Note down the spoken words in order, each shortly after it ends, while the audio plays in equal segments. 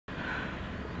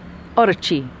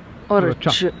Orochi.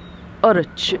 Orochi.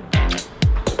 Orochi.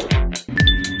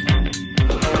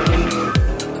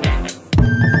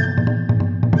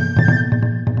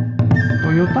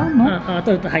 Toyota, no?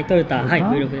 Toyota, はい、Toyota、はい、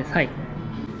V6 です。はい。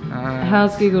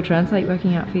How's Google Translate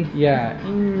working out for you? Yeah,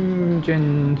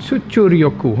 engine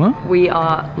Tsuchuryoku, huh? We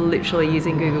are literally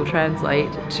using Google Translate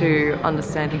to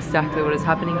understand exactly what is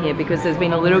happening here because there's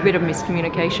been a little bit of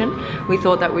miscommunication. We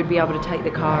thought that we'd be able to take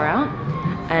the car out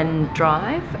and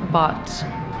drive, but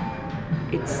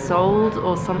it's sold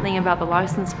or something about the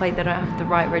license plate. They don't have the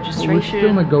right registration. We're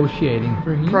still negotiating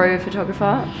for him. Pro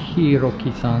photographer.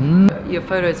 Hiroki-san. Your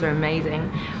photos are amazing.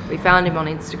 We found him on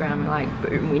Instagram. We're like,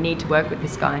 boom, we need to work with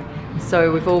this guy.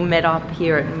 So we've all met up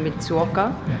here at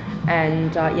Mitsuoka,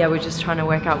 and yeah, we're just trying to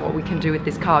work out what we can do with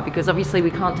this car because obviously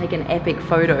we can't take an epic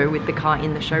photo with the car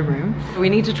in the showroom. We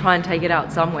need to try and take it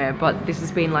out somewhere, but this has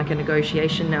been like a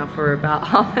negotiation now for about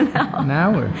half an hour. An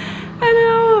hour? An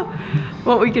hour!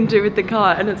 What we can do with the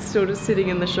car, and it's still just sitting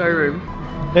in the showroom.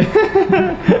 wait,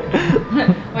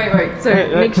 so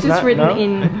Nick's just written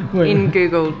in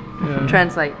Google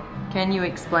Translate. Can you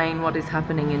explain what is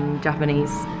happening in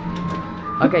Japanese?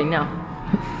 Okay, now.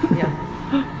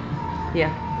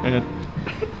 Yeah.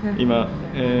 今、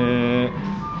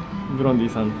ブロンディ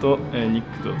さんと、ニッ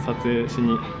クと撮影し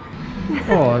に。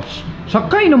ああ、車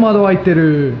界の窓開いて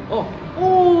る。お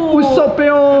お、うそぺ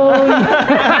よーん。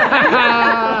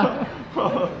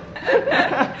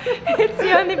It's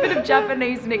the only bit of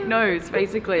Japanese Nick knows,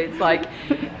 basically. It's like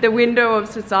the window of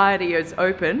society is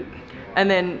open, and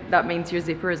then that means your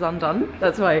zipper is undone.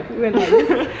 That's why he went like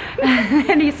this.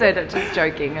 And he said it just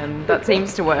joking, and that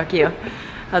seems to work here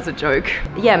as a joke.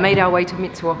 Yeah, made our way to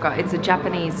Mitsuoka. It's a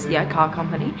Japanese car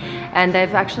company, and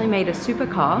they've actually made a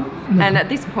supercar. And at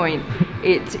this point,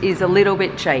 it is a little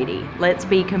bit shady. Let's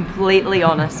be completely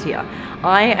honest here.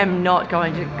 I am not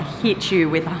going to hit you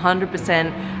with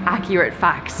 100% accurate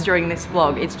facts during this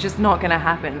vlog. It's just not going to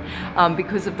happen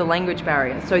because of the language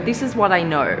barrier. So this is what I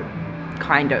know,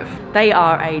 kind of. They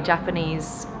are a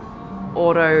Japanese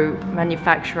auto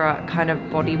manufacturer kind of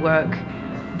bodywork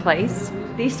place.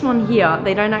 This one here,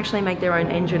 they don't actually make their own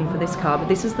engine for this car, but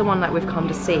this is the one that we've come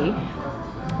to see.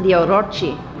 The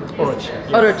Orochi. Orochi.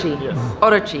 Orochi. Yes.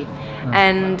 Orochi.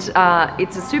 And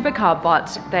it's a supercar,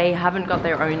 but they haven't got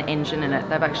their own engine in it.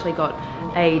 They've actually got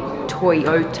a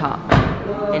Toyota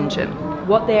engine.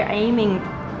 What they're aiming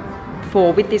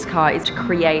for with this car is to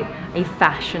create a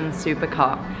fashion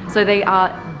supercar. So they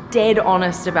are dead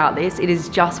honest about this. It is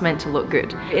just meant to look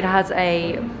good. It has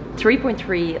a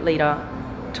 3.3 litre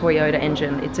Toyota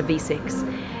engine. It's a V6.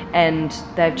 And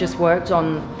they've just worked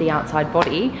on the outside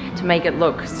body to make it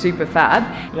look super fab.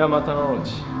 Yamata no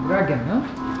Orochi. Dragon, huh?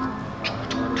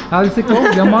 How is it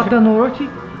called? Yamata no Orochi?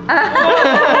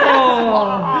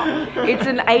 It's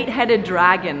an 8-headed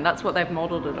dragon. That's what they've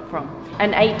modelled it from.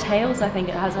 And 8 tails, I think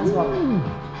it has as well.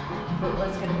 But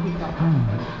let's get a peek up.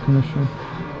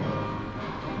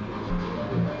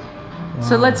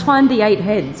 So let's find the 8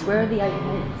 heads. Where are the 8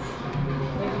 heads?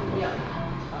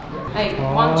 8.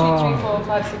 1, 2, 3, 4,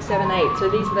 5, 6, 7, 8. So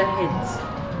these are the heads.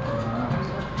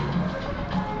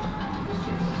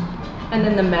 And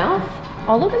then the mouth.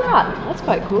 Oh, look at that. That's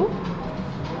quite cool.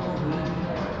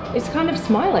 It's kind of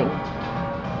smiling.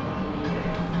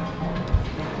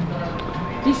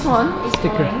 This one is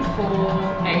going for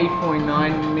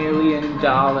 $8.9 million.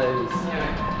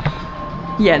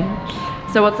 yen.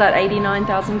 So what's that,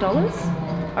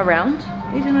 $89,000? Around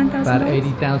 $89,000? About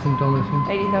 $80,000.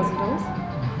 $80,000?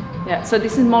 Yeah, so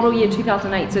this is model year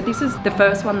 2008. So this is the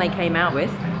first one they came out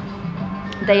with.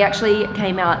 They actually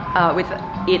came out with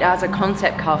it as a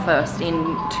concept car first in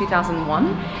 2001,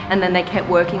 and then they kept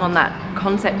working on that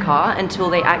concept car until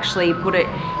they actually put it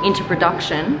into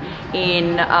production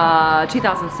in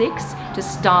 2006 to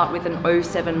start with an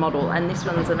 07 model, and this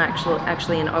one's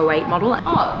actually an 08 model.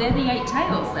 Oh, they're the 8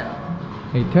 tails then.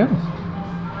 8 tails?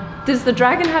 Does the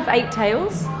dragon have 8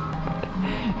 tails?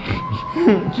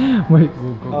 Wait,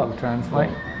 we'll Google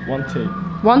Translate. One tail.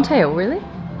 One tail, really?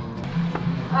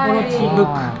 Orochi book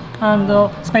and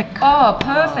spec. Oh,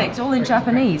 perfect. All in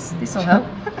Japanese. This will help.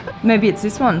 Maybe it's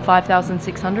this one,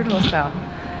 5,600 horsepower.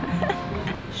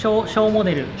 Show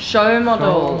model. Show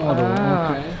model.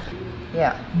 Okay.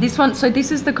 Yeah. This one, so this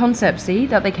is the concept, see,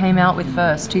 that they came out with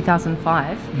first,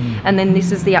 2005. And then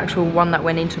this is the actual one that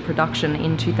went into production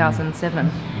in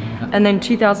 2007. And then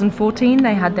 2014,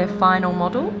 they had their final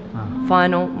model.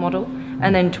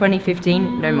 And then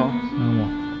 2015, no more.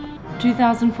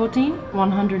 2014,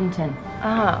 110.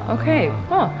 Ah, okay.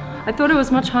 Oh, I thought it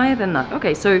was much higher than that.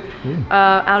 Okay, so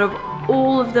out of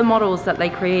all of the models that they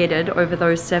created over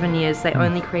those 7 years, they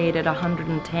only created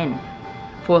 110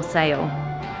 for sale.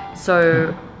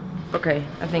 So, okay,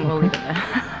 I think we'll leave it there.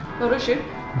 Orochi,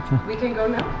 we can go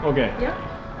now? OK Yeah?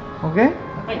 Okay?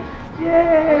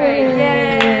 Yay!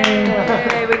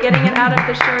 Yay! We're getting it out of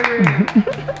the showroom.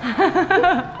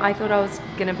 I thought I was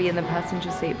gonna be in the passenger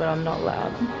seat, but I'm not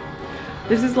allowed.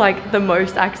 This is like the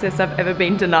most access I've ever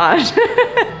been denied.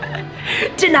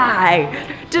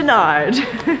 Denied! Denied!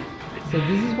 So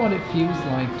this is what it feels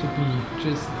like to be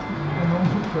just a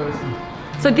normal person.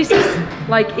 So this is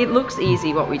like, it looks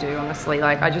easy what we do, honestly.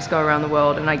 Like, I just go around the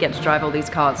world and I get to drive all these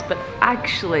cars, but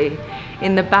actually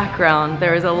in the background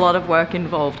there is a lot of work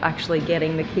involved actually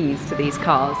getting the keys to these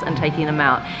cars and taking them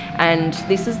out. And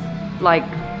this is like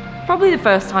probably the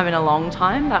first time in a long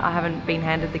time that I haven't been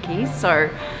handed the keys, so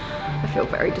I feel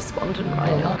very despondent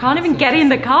right now. I can't even get in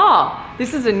the car.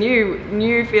 This is a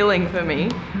new feeling for me.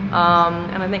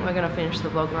 And I think we're gonna finish the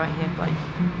vlog right here. Bye.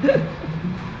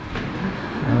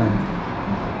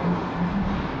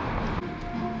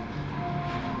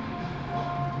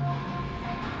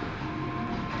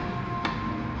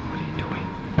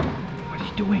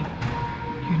 Doing?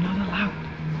 You're not allowed.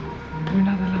 You're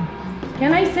not allowed.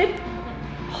 Can I sit?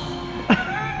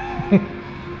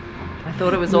 I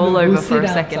thought it was all over for a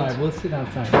second. Outside. We'll sit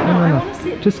outside. No, I want to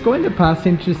sit. Just go in the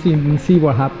passenger seat and see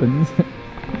what happens.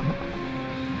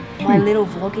 My little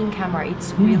vlogging camera,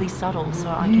 it's really subtle, so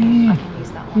I can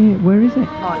use that one. Yeah, where is it?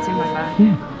 Oh, it's in my bag.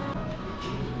 Yeah.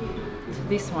 So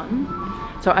this one.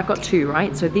 So I've got two,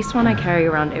 right? So this one I carry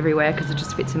around everywhere because it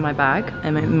just fits in my bag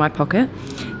and in my pocket.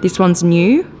 This one's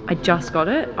new. I just got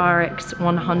it, RX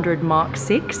 100 Mark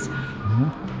 6.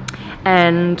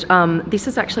 And this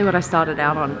is actually what I started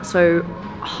out on. So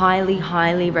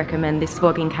highly recommend this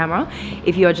vlogging camera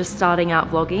if you're just starting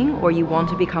out vlogging or you want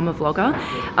to become a vlogger.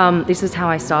 This is how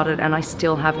I started and I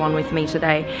still have one with me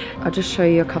today. I'll just show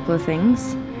you a couple of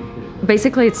things.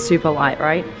 Basically it's super light,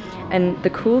 right? And the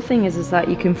cool thing is that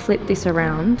you can flip this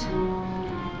around,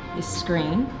 this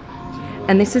screen,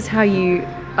 and this is how you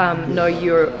know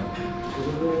you're...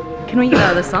 Can we get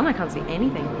out of the sun? I can't see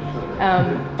anything.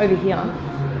 Over here.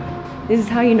 This is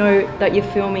how you know that you're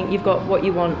filming, you've got what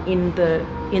you want in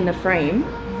the frame.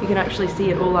 You can actually see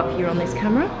it all up here on this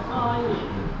camera.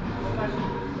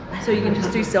 So you can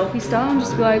just do selfie style and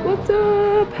just be like, what's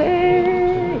up,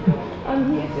 hey,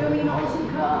 I'm here filming an awesome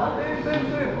car, boom, boom,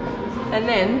 boom. And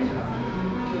then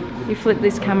you flip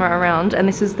this camera around, and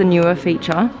this is the newer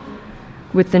feature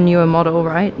with the newer model,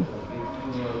 right?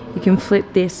 You can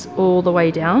flip this all the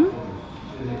way down,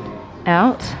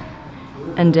 out,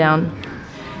 and down.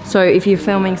 So if you're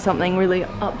filming something really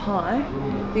up high,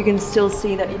 you can still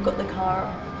see that you've got the car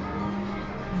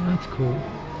That's cool.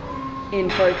 in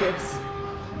focus.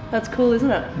 That's cool,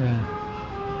 isn't it?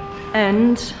 Yeah.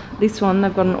 And this one,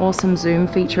 they've got an awesome zoom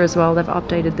feature as well. They've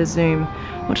updated the zoom.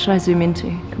 What should I zoom into?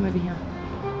 Come over here.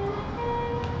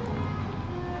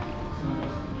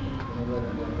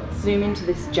 Zoom into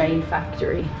this J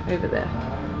factory over there.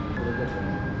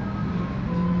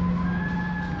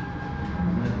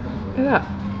 Look at that.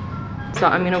 So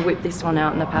I'm gonna whip this one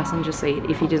out in the passenger seat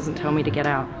if he doesn't tell me to get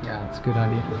out. Yeah, it's a good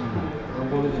idea.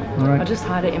 All right. I'll just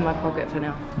hide it in my pocket for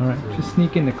now. All right. Just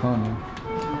sneak in the car now.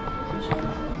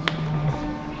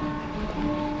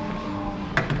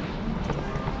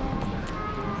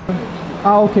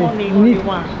 Ah, okay. Only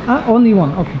one. Ah, only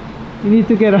one. Okay. You need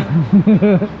to get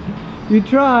out. You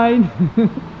tried.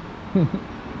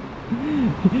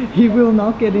 He will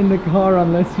not get in the car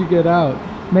unless you get out.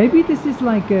 Maybe this is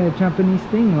like a Japanese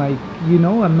thing, like, you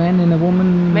know, a man and a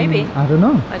woman. Maybe. I don't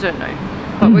know. I don't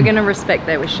know. But we're gonna respect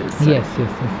their wishes. So. Yes, yes,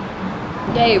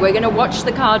 yes. Yay, we're gonna watch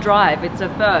the car drive. It's a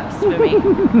first for me.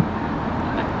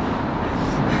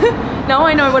 Now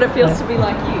I know what it feels to be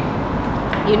like you.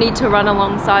 You need to run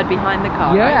alongside behind the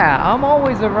car. Yeah, right? I'm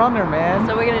always a runner, man.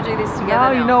 So we're gonna do this together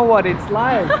Now you know what it's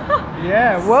like.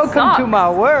 Yeah, welcome to my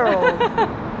world.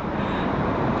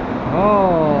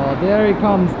 Oh, there he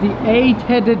comes. The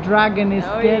 8-headed dragon is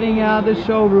getting out of the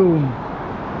showroom.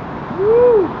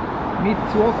 Woo!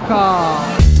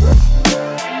 Mitsuoka.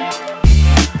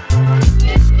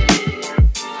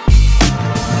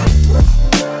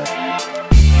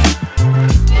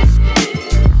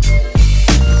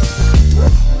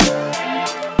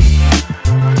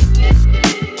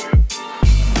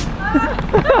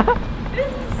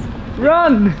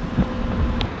 Run!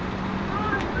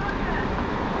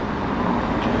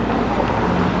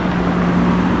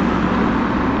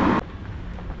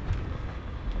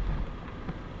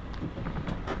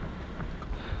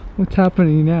 What's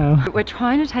happening now? We're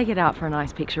trying to take it out for a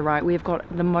nice picture, right? We've got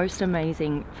the most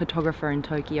amazing photographer in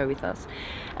Tokyo with us.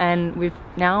 And we've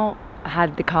now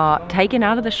had the car taken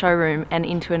out of the showroom and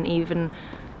into an even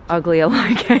uglier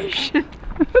location.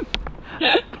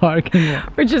 parking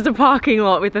lot. Which is a parking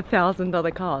lot with 1,000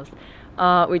 other cars,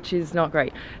 which is not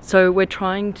great. So we're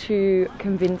trying to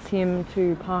convince him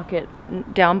to park it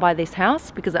down by this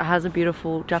house because it has a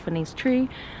beautiful Japanese tree,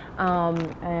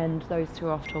 and those two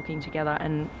are off talking together,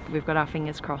 and we've got our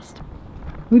fingers crossed.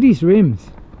 Look at these rims.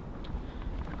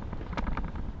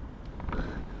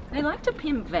 They like to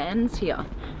pimp vans here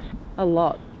a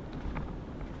lot.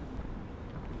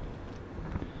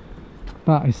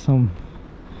 That is some...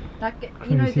 Like,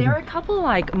 you know, there are a couple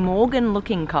like Morgan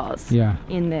looking cars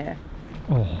in there.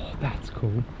 Oh, that's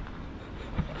cool.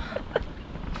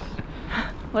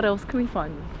 What else can we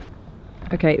find?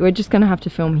 Okay, we're just gonna have to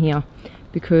film here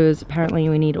because apparently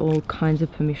we need all kinds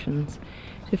of permissions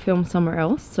to film somewhere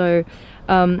else. So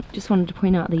just wanted to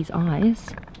point out these eyes.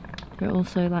 They're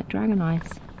also like dragon eyes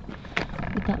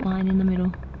with that line in the middle.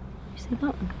 You see that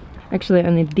one? Actually,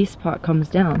 only this part comes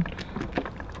down.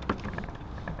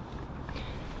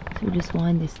 So we'll just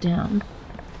wind this down.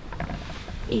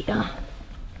 Yeah.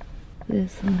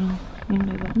 There's a little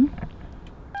window button.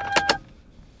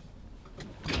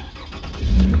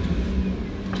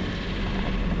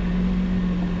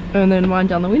 And then wind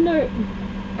down the window.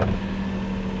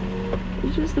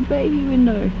 It's just a baby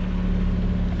window.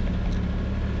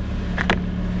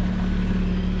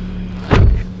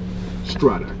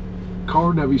 Strata,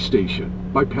 car navigation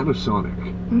by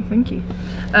Panasonic. Oh, thank you.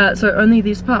 So only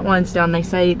this part winds down. They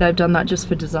say they've done that just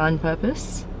for design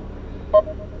purpose.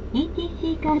 Okay,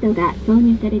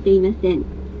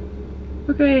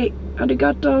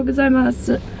 arigatou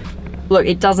gozaimasu. Look,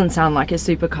 it doesn't sound like a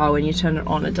supercar when you turn it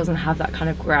on. It doesn't have that kind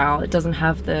of growl. It doesn't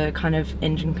have the kind of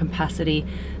engine capacity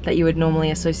that you would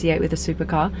normally associate with a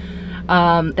supercar.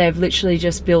 They've literally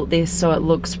just built this so it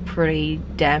looks pretty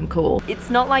damn cool. It's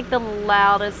not like the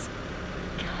loudest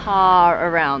car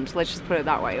around, let's just put it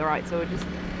that way. All right, so we're just...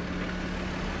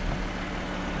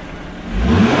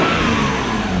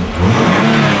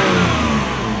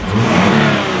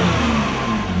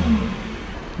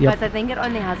 Yep. Guys, I think it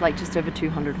only has like just over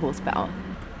 200 horsepower.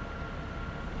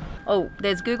 Oh,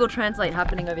 there's Google Translate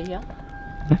happening over here.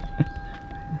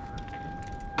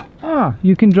 Ah,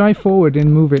 you can drive forward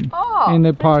and move it in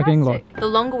the parking lot. The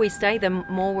longer we stay, the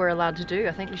more we're allowed to do.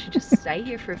 I think we should just stay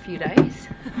here for a few days.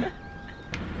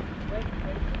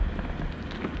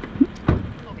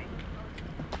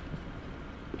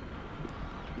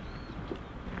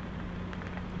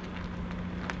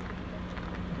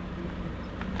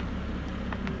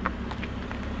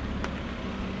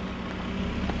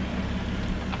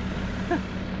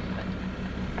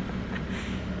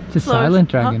 It's a silent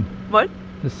dragon. Huh? What?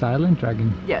 The silent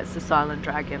dragon. Yeah, it's the silent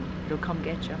dragon. It'll come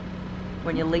get you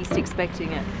when you're least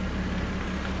expecting it.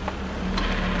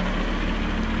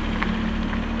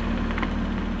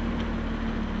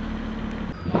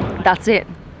 That's it.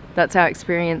 That's our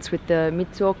experience with the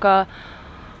Mitsuoka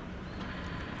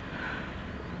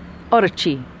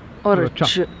Orochi.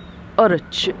 Orochi.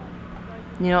 Orochi.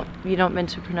 You're not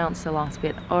meant to pronounce the last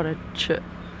bit. Orochi.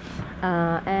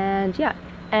 And yeah.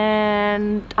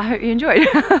 And I hope you enjoyed.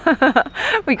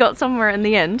 We got somewhere in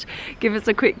the end. Give us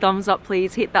a quick thumbs up,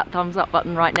 please. Hit that thumbs up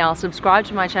button right now. Subscribe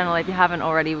to my channel if you haven't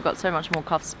already. We've got so much more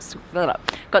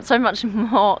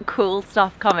cool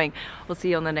stuff coming. We'll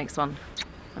see you on the next one.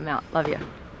 I'm out. Love you.